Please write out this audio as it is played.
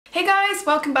Hey guys,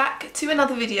 welcome back to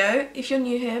another video. If you're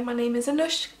new here, my name is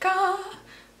Anushka.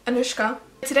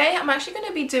 Today I'm actually going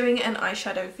to be doing an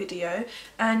eyeshadow video,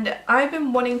 and I've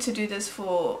been wanting to do this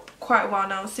for quite a while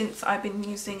now, since I've been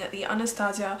using the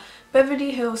Anastasia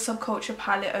Beverly Hills Subculture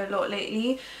palette a lot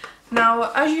lately.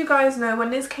 Now, as you guys know, when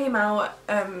this came out,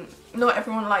 not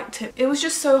everyone liked it. It was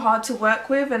just so hard to work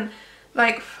with, and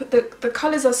like the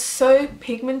colours are so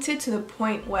pigmented to the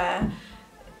point where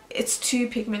it's too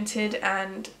pigmented,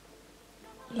 and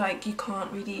like you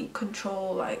can't really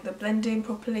control like the blending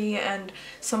properly, and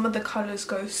some of the colours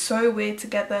go so weird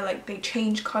together, like they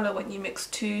change colour when you mix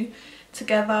two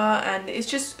together, and it's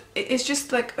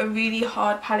just like a really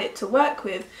hard palette to work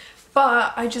with.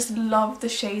 But I just love the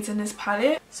shades in this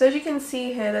palette. So as you can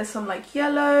see here, there's some like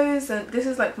yellows, and this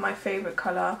is like my favourite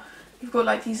colour. You've got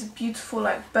like these beautiful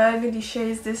like burgundy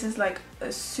shades. This is like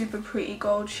a super pretty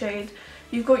gold shade.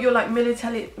 You've got your like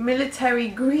military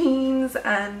greens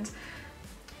and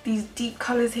these deep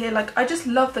colours here. Like I just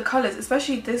love the colours,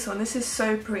 especially this one. This is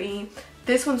so pretty.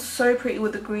 This one's so pretty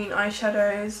with the green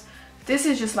eyeshadows. This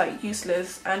is just like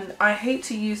useless, and I hate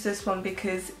to use this one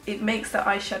because it makes the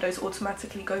eyeshadows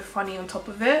automatically go funny on top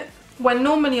of it. When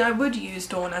normally I would use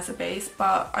Dawn as a base,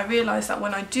 but I realised that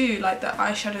when I do, like the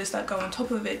eyeshadows that go on top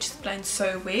of it just blend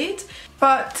so weird.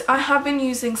 But I have been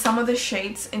using some of the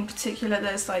shades in particular.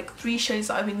 There's like 3 shades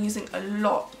that I've been using a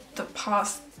lot the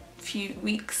past few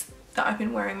weeks that I've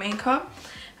been wearing makeup.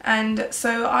 And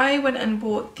so I went and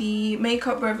bought the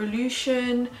Makeup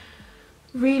Revolution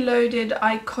Reloaded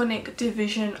Iconic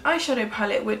Division eyeshadow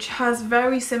palette, which has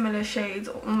very similar shades,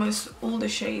 almost all the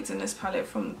shades in this palette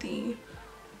from the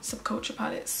Subculture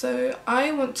palette. So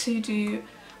I'm going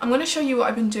to show you what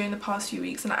I've been doing the past few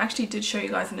weeks, and I actually did show you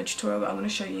guys in the tutorial, but I'm going to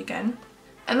show you again.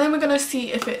 And then we're going to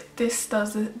see if this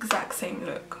does the exact same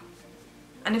look.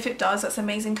 And if it does, that's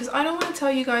amazing, because I don't want to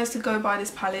tell you guys to go buy this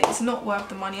palette. It's not worth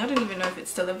the money. I don't even know if it's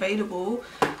still available.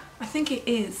 I think it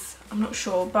is. I'm not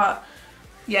sure, but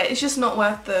yeah, it's just not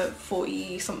worth the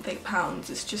 40 something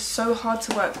pounds. It's just so hard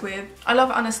to work with. I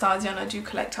love Anastasia and I do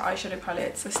collect her eyeshadow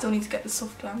palettes. I still need to get the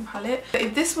Soft Glam palette. But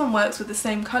if this one works with the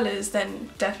same colours,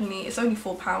 then definitely it's only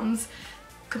 £4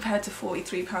 compared to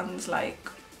 £43. Like,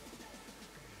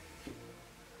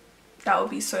 that would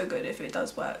be so good if it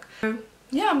does work. So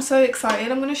yeah, I'm so excited.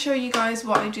 I'm going to show you guys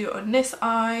what I do on this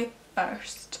eye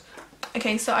first.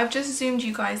 Okay, so I've just zoomed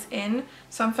you guys in.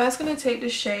 So I'm first going to take the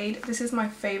shade. This is my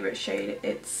favourite shade.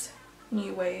 It's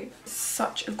New Wave. It's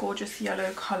such a gorgeous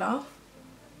yellow colour.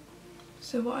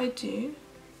 So what I do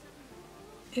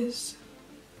is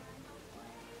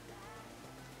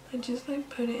I just like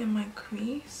put it in my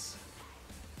crease.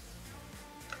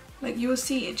 Like you will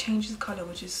see it changes colour,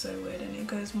 which is so weird, and it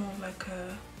goes more like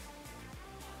a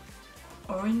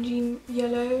orangey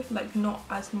yellow, like not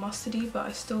as mustardy, but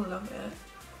I still love it.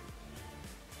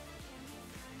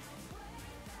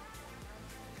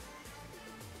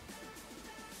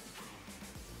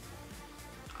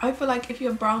 I feel like if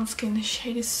you're brown skin, this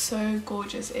shade is so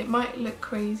gorgeous. It might look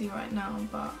crazy right now,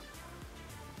 but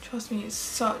trust me, it's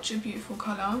such a beautiful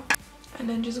colour. And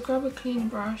then just grab a clean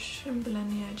brush and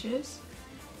blend the edges.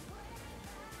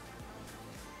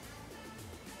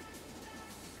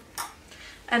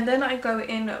 And then I go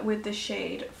in with the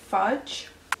shade Fudge,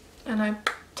 and I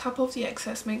tap off the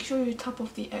excess. Make sure you tap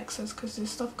off the excess because this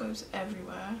stuff goes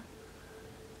everywhere.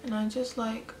 And I just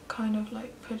like kind of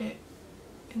like put it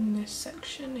in this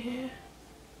section here.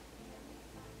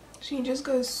 So you just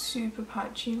go super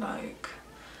patchy, like,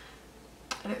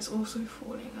 and it's also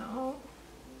falling out.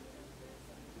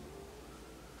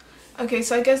 Okay,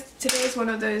 so I guess today is one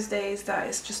of those days that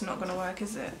it's just not gonna work,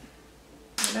 is it?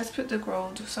 Let's put the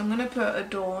gold. So I'm going to put a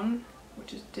Dawn,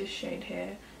 which is this shade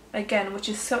here, again, which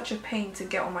is such a pain to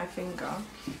get on my finger.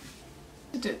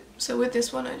 So with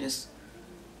this one, I just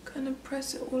kind of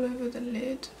press it all over the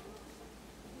lid.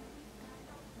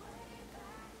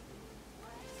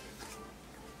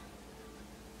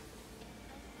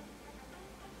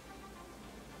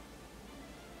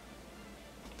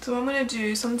 So what I'm going to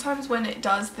do, sometimes when it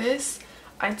does this,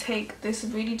 I take this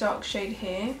really dark shade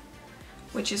here,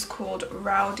 which is called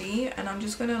Rowdy, and I'm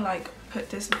just gonna like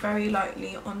put this very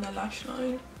lightly on the lash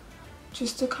line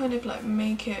just to kind of like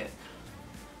make it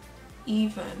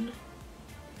even.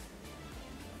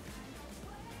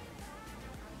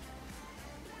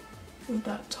 With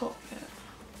that top bit.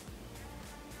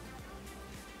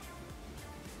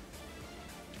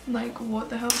 Like, what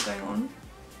the hell's going on?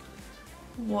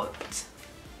 What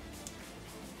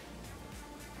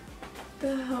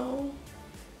the hell?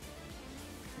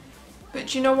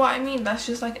 But you know what I mean? That's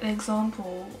just like an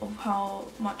example of how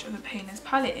much of a pain this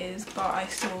palette is, but I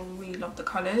still really love the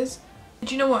colours.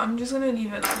 Do you know what? I'm just going to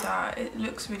leave it like that. It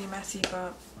looks really messy,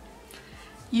 but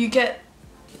you get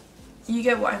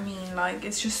what I mean. Like,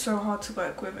 it's just so hard to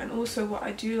work with. And also what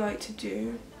I do like to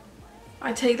do,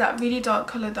 I take that really dark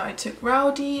colour that I took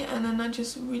Rowdy, and then I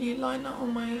just really line that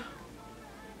on my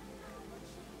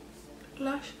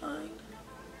lash line.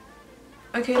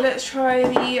 Okay, let's try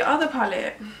the other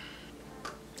palette.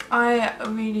 I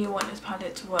really want this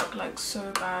palette to work like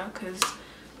so bad because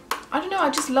I don't know, I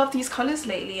just love these colours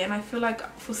lately, and I feel like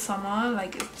for summer,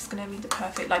 like it's gonna be the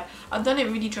perfect, like I've done it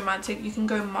really dramatic. You can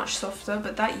go much softer,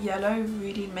 but that yellow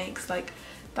really makes like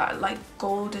that like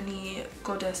goldeny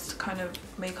goddess kind of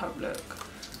makeup look.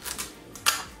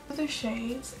 The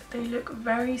shades, they look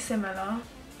very similar.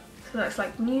 So that's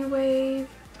like New Wave,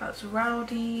 that's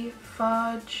Rowdy,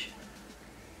 Fudge,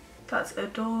 that's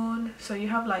Adorn. So you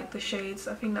have like the shades,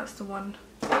 I think that's the one.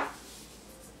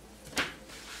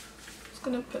 Just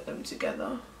gonna put them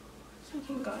together so you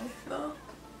can go there.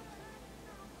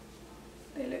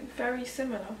 They look very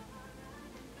similar.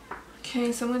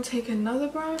 Okay, so I'm gonna take another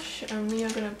brush and we are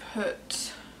gonna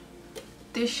put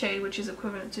this shade, which is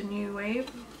equivalent to New Wave.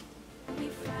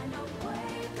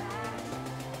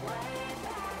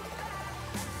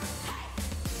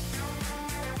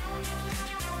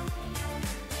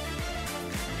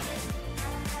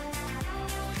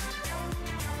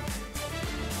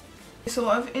 So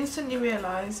I've instantly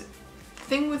realised, the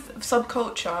thing with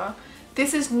subculture,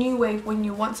 this is New Wave when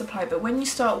you once apply, but when you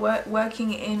start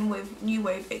working in with New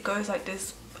Wave, it goes like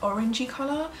this orangey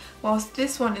colour, whilst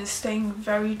this one is staying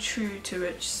very true to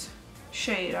its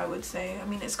shade, I would say. I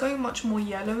mean, it's going much more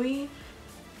yellowy.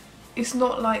 It's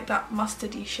not like that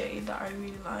mustardy shade that I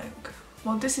really like.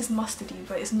 Well, this is mustardy,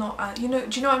 but it's not as, you know,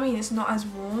 do you know what I mean? It's not as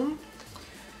warm.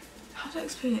 How do I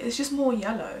explain it? It's just more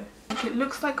yellow. Like, it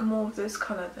looks like more of this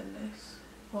colour than this.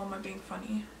 Or am I being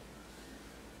funny?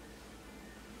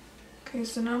 Okay,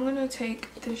 so now I'm going to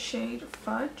take the shade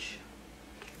Fudge.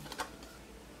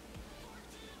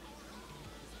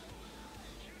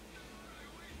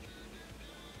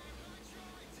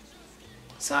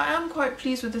 So I am quite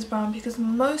pleased with this brown because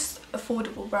most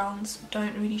affordable browns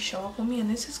don't really show up on me, and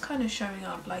this is kind of showing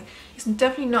up. Like, it's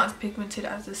definitely not as pigmented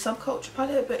as the Subculture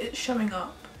palette, but it's showing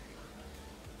up.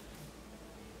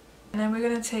 And then we're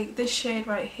going to take this shade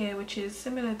right here, which is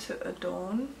similar to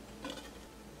Adorn.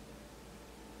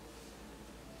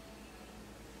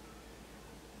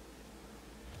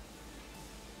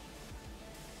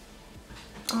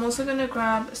 I'm also going to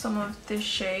grab some of this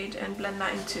shade and blend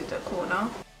that into the corner.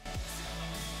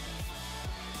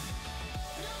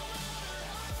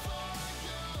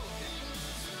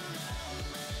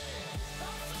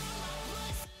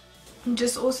 I'm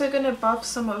just also going to buff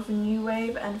some of New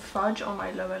Wave and Fudge on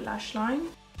my lower lash line.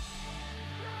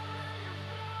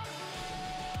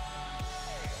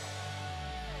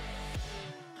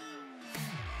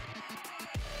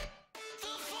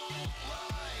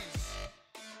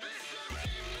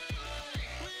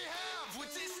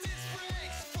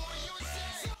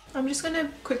 I'm just going to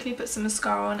quickly put some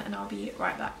mascara on and I'll be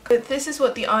right back. But this is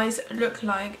what the eyes look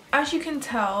like. As you can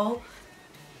tell,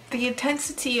 the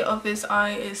intensity of this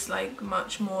eye is like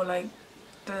much more, like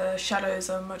the shadows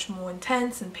are much more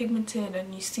intense and pigmented,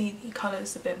 and you see the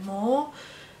colours a bit more.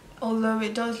 Although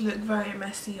it does look very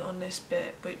messy on this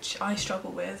bit, which I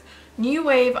struggle with. New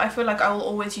Wave, I feel like I will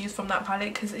always use from that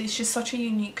palette because it's just such a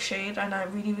unique shade and I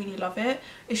really, really love it.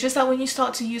 It's just that when you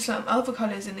start to use some other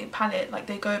colours in the palette, like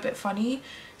they go a bit funny.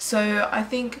 So I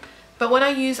think, but when I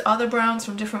use other browns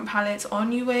from different palettes on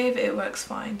New Wave, it works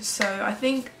fine. So I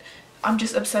think I'm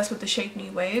just obsessed with the shade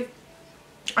New Wave.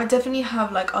 I definitely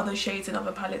have like other shades in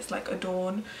other palettes like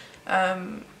Adorn.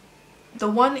 The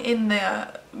one in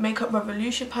the Makeup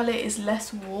Revolution palette is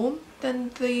less warm than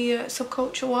the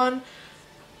Subculture one.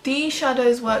 These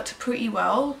shadows worked pretty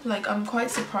well. Like, I'm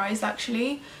quite surprised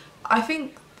actually. I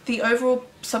think the overall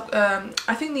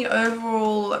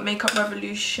Makeup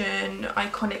Revolution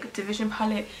Iconic Division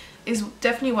palette is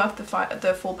definitely worth the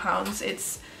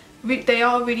 £4. They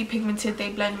are really pigmented,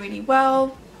 they blend really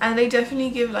well, and they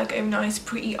definitely give like a nice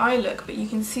pretty eye look, but you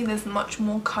can see there's much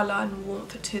more colour and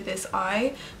warmth to this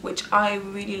eye, which I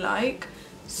really like.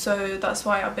 So that's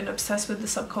why I've been obsessed with the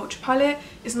Subculture palette.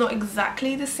 It's not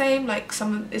exactly the same, like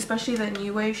especially the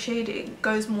New Wave shade, it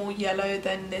goes more yellow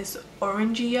than this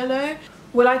orangey yellow.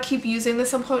 Will I keep using the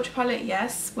Subculture palette?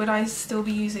 Yes. Would I still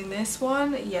be using this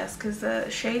one? Yes, because the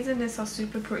shades in this are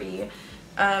super pretty.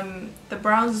 The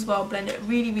browns as well blend it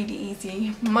really, really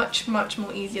easy, much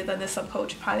more easier than the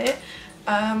Subculture palette.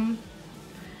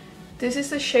 This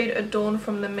is the shade Adorn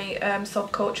from the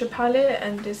Subculture palette,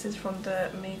 and this is from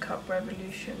the Makeup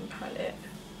Revolution palette.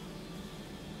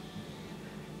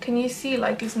 can you see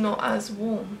like it's not as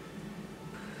warm?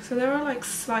 So there are like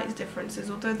slight differences,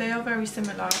 although they are very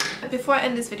similar. Before I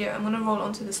end this video, I'm going to roll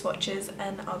onto the swatches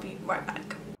and I'll be right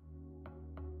back.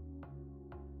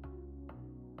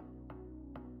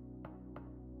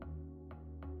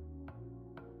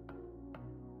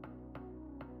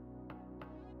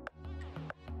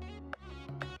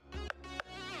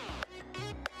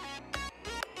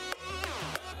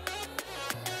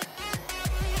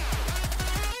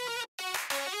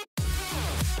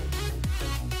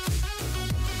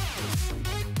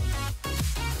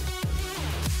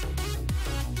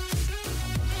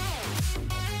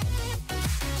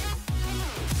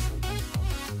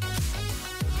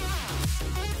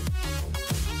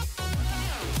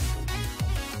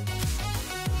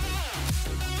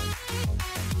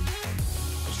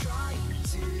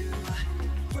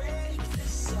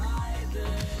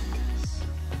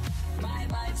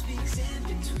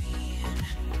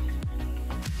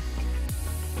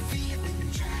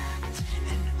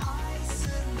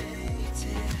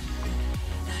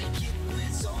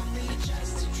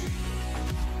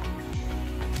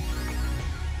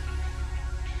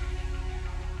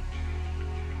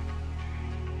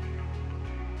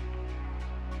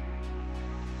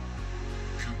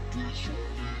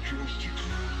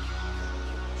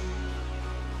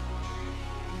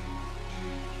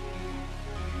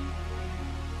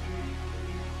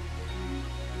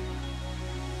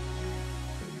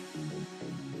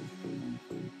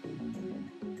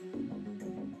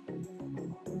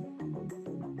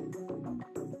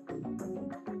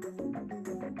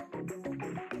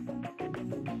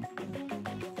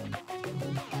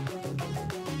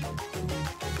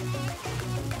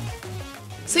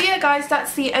 So yeah guys,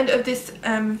 that's the end of this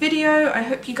video. I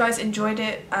hope you guys enjoyed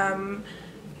it.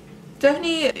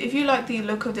 Definitely, if you like the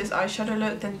look of this eyeshadow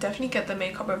look, then definitely get the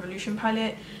Makeup Revolution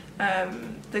palette.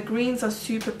 The greens are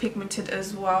super pigmented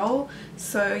as well.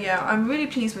 So yeah, I'm really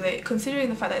pleased with it, considering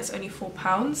the fact that it's only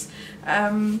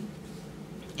 £4.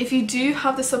 If you do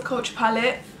have the Subculture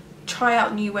palette, try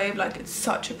out New Wave. Like, it's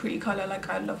such a pretty colour, like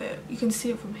I love it. You can see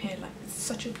it from here, like it's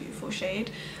such a beautiful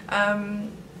shade.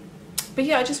 But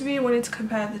yeah, I just really wanted to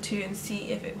compare the two and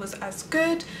see if it was as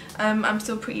good. I'm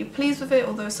still pretty pleased with it,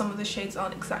 although some of the shades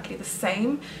aren't exactly the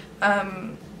same.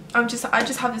 I just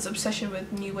have this obsession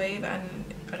with New Wave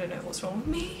and I don't know what's wrong with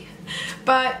me.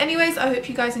 But anyways, I hope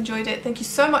you guys enjoyed it. Thank you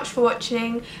so much for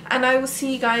watching and I will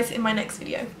see you guys in my next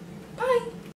video. Bye!